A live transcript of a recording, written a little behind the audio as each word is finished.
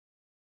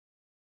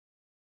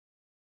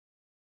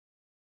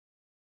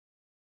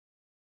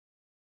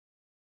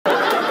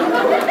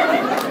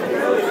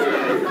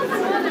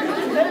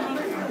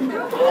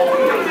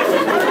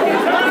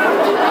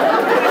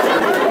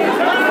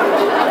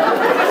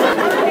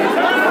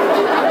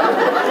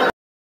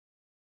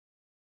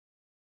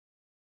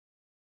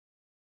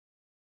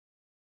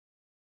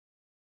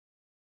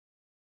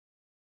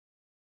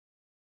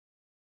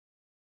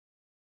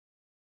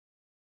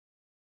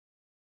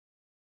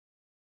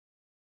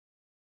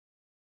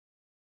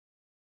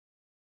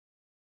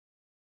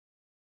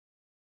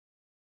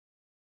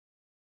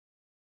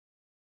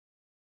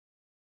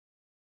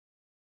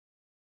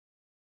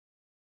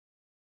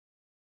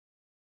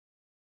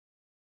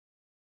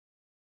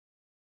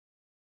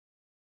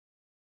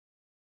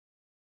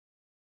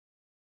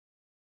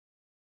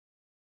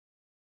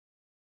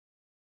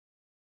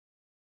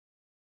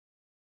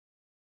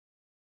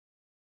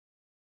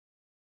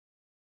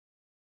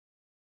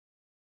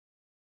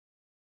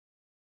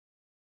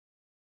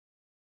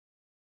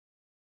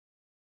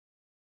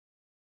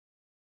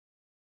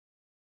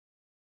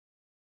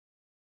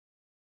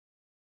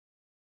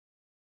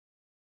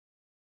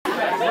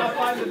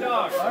behind the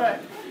dog. All right.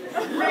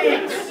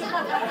 Leads.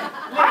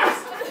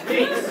 Laps.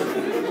 Leads.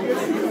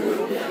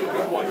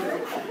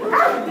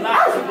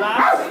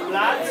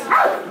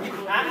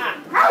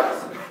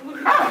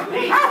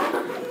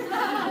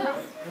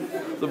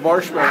 The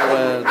marshmallow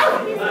end.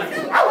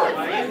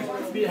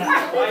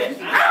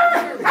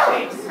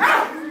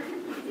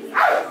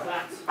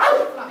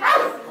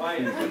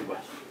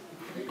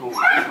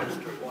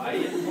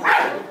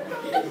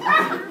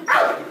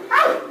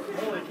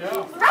 Holy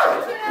cow.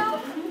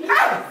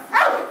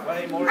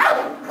 More.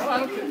 Oh, I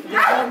don't care. You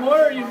want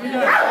more or you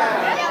done?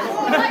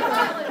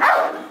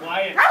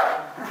 Quiet.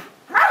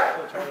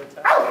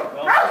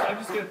 Well, I'm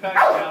just going to pack it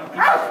down. He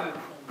needs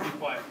to be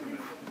quiet for a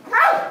minute.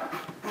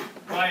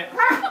 Quiet.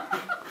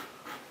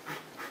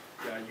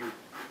 Yeah, you.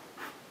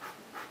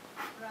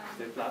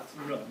 Stay flat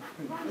and run.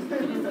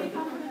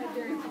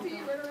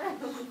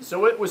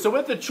 So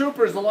with the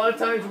troopers, a lot of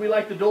times we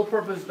like the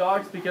dual-purpose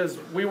dogs because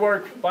we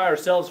work by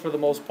ourselves for the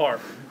most part.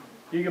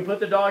 You can put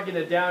the dog in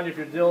a down if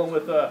you're dealing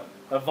with a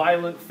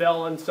violent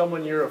felon,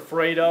 someone you're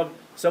afraid of,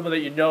 someone that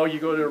you know, you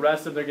go to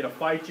arrest them, they're going to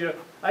fight you.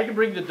 I can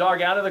bring the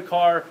dog out of the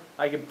car,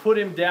 I can put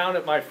him down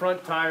at my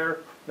front tire,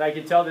 and I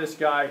can tell this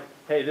guy,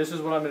 hey, this is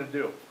what I'm going to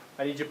do.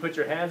 I need you to put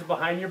your hands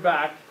behind your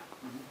back.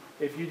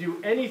 If you do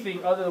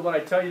anything other than what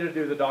I tell you to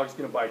do, the dog's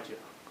going to bite you.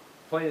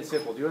 Plain and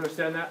simple. Do you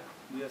understand that?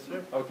 Yes,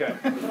 sir. Okay.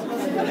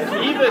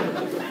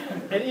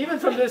 And even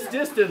from this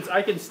distance,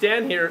 I can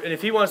stand here, and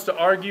if he wants to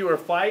argue or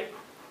fight,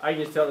 I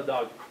can just tell the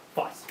dog,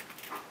 fuss.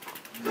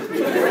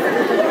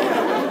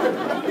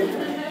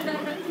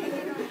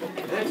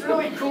 It's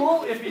really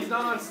cool if he's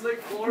not on slick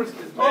floors,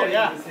 because Oh,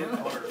 yeah. his hits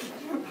harder.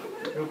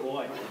 Good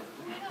boy.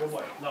 Good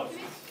boy. No.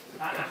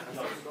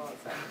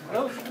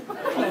 No.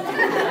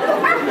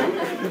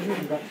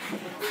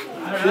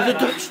 He's a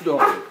Dutch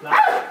dog.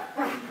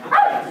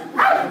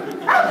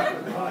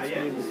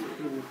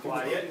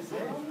 Quiet.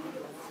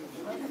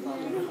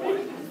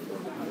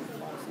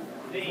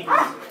 Things.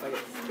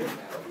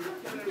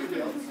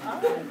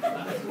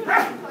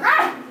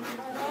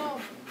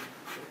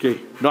 Okay,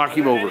 knock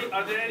him over.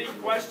 Are there any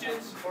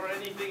questions or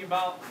anything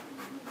about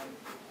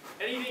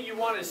anything you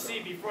want to see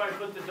before I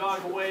put the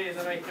dog away and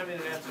then I come in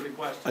and answer the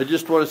question? I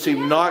just want to see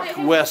him knock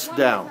Wes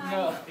down.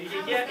 No. He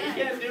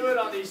can't do it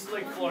on these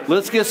slick floors.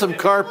 Let's get some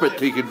carpet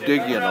he can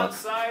dig in on.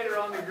 Outside or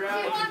on the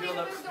ground, he can build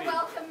up speed.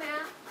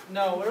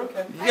 No, we're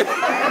okay.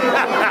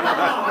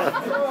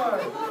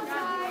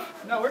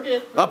 No, we're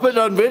good. I'll put it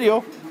on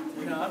video.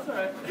 No, that's all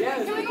right.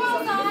 Can we go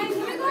outside?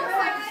 Can we go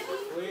outside?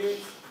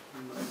 Please.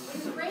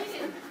 It's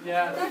raining.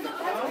 Yeah. That's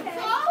okay. I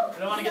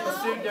don't want to get the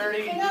suit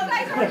dirty. No,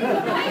 guys, are you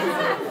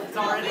nice? It's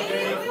already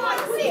dirty. We want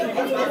to see it. It's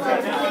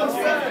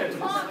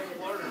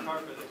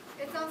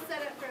It's all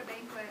set up for a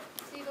banquet.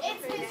 Steve will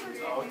It's be pretty Mr.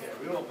 angry. Oh, okay,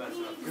 we won't mess up.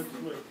 Can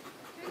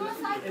we go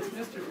outside? It's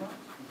Mr. Fun.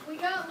 We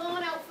got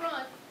lawn out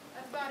front.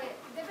 That's about it.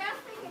 The best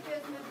thing to do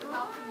is Mr.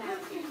 Welcome mat.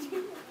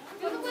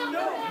 Do the welcome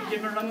mat. Give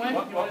him a runway.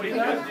 What we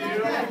gotta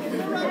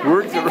do?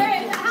 Work the.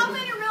 How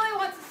many really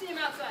wants to see him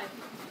outside?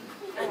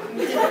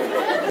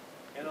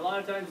 And a lot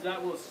of times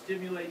that will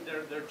stimulate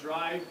their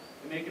drive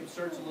and make them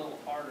search a little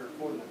harder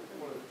for the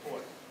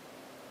toy.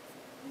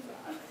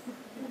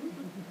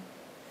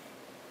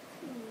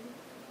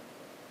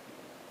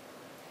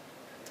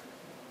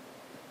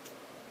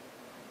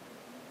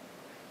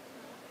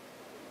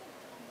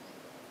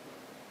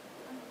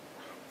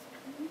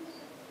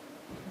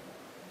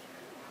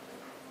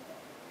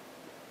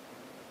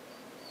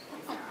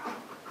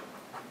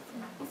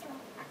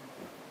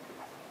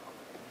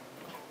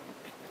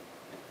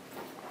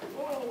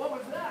 Whoa, what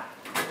was that?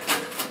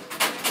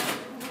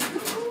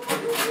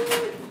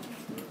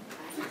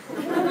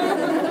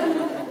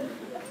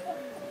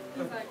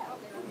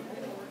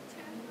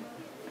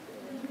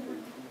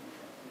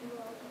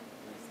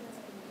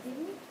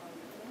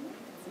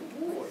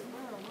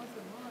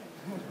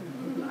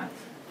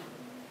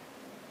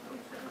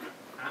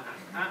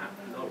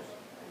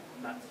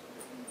 Nuts.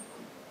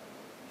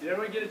 Did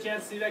everyone get a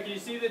chance to see that? Can you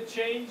see the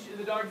change in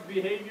the dog's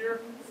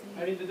behavior?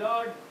 I mean, the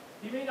dog,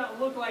 he may not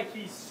look like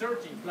he's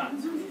searching.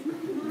 Nuts. He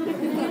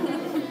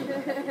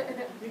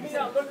may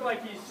not look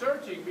like he's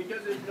searching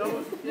because his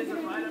nose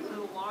isn't right up to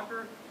the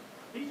locker.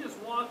 He's just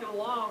walking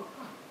along,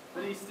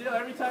 but he's still,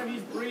 every time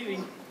he's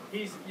breathing,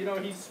 he's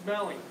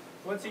smelling.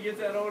 Once he gets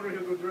that odor,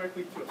 he'll go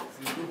directly to it.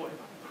 Good boy.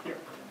 Here.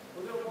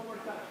 We'll do it one more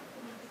time.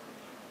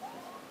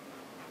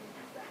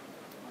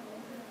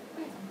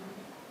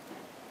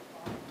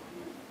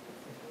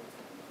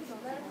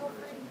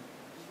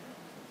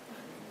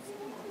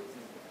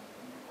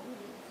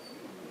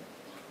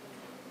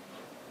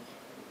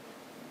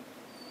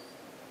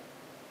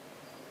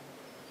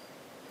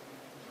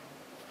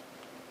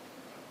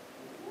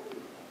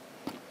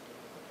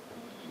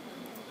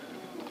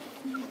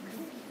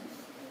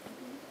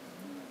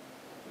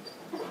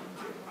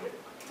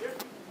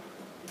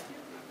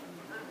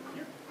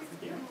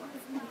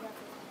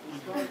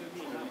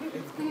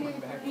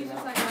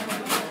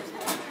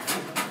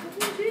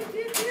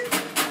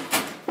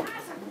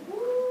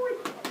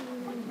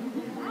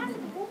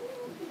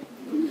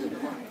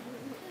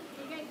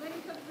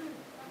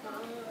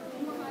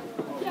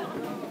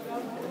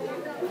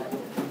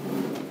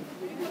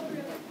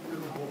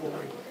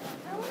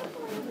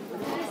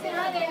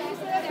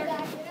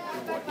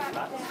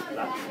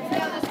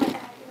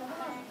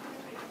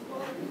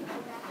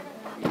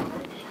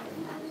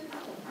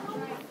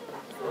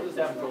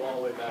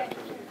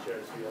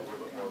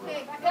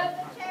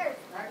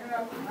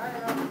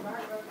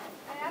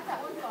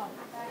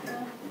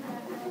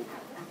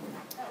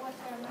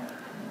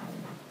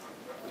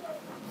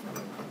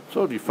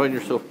 So, do you find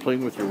yourself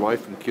playing with your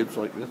wife and kids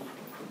like this?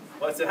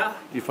 What's that?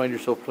 Do you find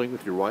yourself playing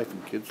with your wife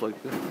and kids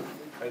like this?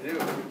 I do.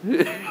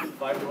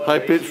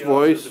 High-pitched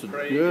voice. Yeah.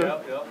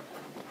 Yeah. Yep.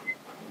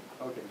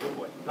 Okay, good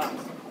boy. Nice.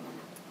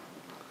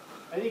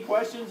 Any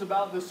questions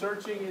about the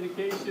searching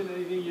indication,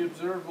 anything you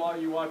observed while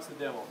you watched the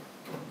demo?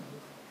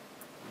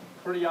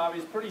 Pretty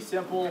obvious, pretty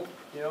simple,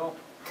 you know.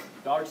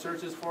 Dog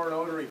searches for an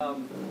odor.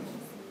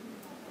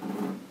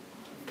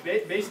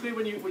 Basically,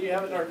 when you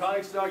have a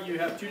narcotics dog, you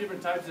have two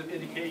different types of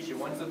indication.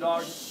 Once the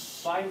dog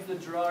finds the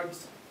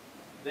drugs,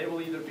 they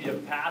will either be a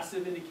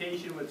passive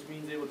indication, which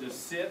means they will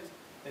just sit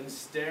and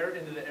stare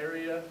into the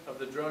area of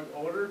the drug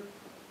odor,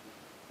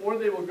 or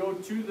they will go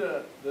to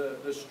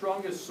the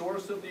strongest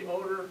source of the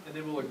odor and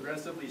they will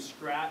aggressively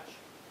scratch.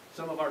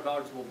 Some of our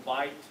dogs will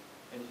bite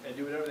and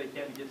do whatever they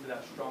can to get to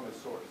that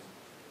strongest source.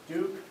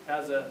 Duke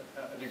has an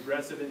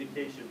aggressive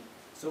indication.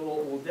 So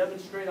we'll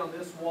demonstrate on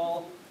this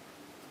wall,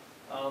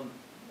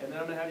 and then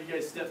I'm going to have you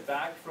guys step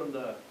back from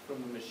the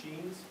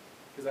machines,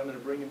 because I'm going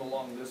to him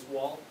along this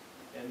wall.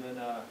 And then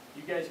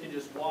you guys can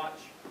just watch.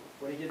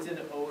 When he gets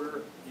into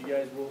odor, you'll be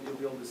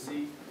able to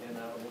see, and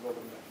we'll go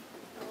from there.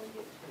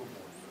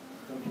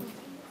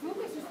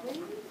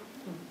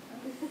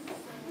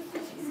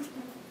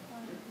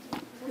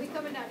 We'll be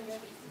coming down here.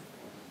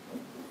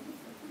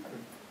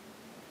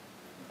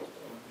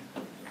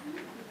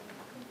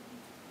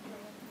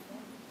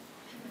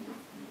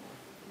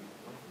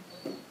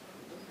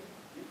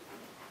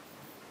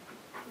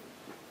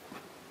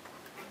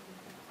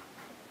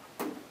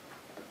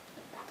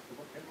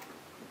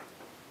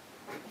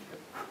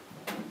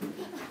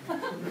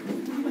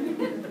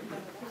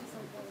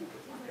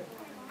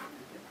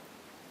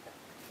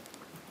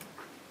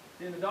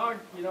 And the dog,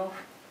 you know,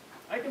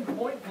 I can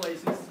point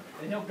places,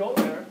 and he'll go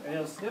there, and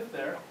he'll sniff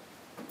there.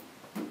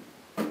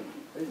 But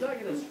he's not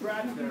going to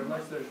scratch there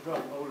unless there's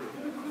drug odor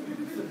there.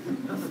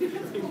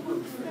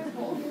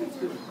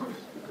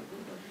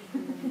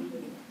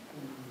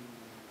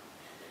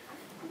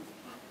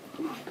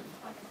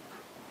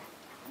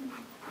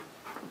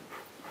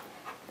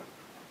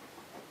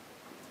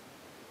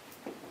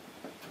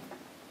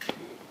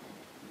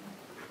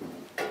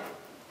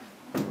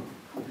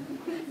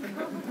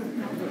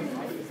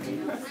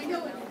 I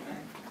know it.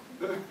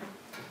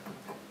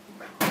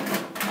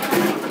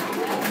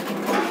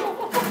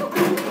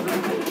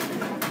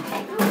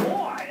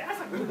 Boy, that's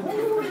a good boy.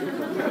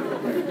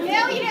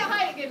 Yeah, you didn't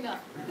hide it good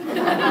enough.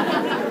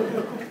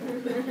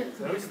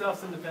 So he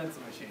stuffs in the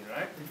pencil machine,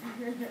 right?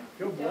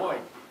 Good boy.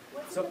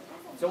 So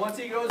once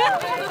he goes...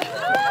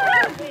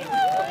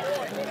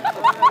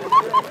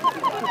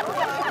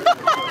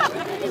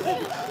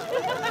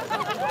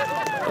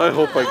 I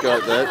hope I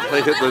got that.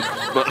 I hit the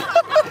button.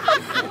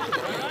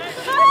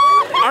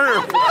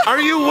 Are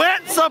you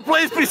wet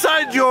someplace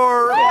beside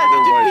your...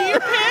 Never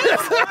mind.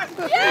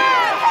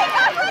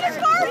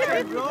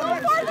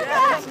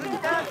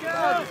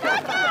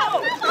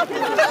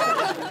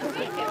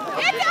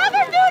 Get the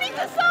other duty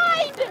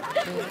beside!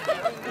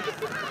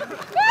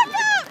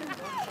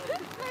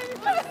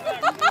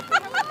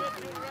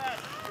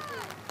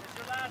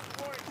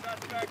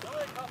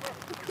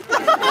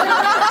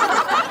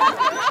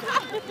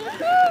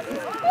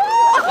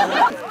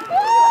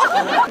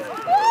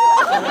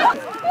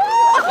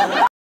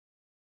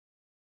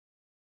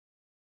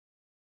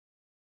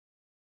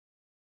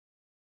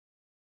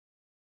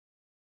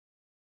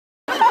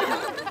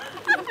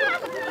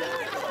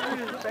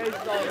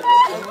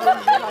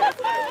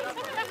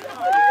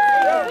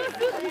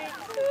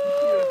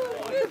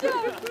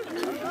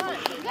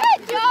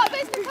 Good job,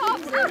 Mr.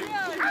 Thompson.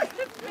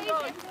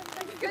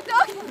 Good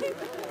dog. Good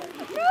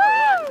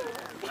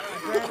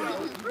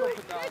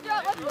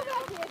job. Let's go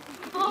back in.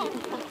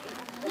 Oh.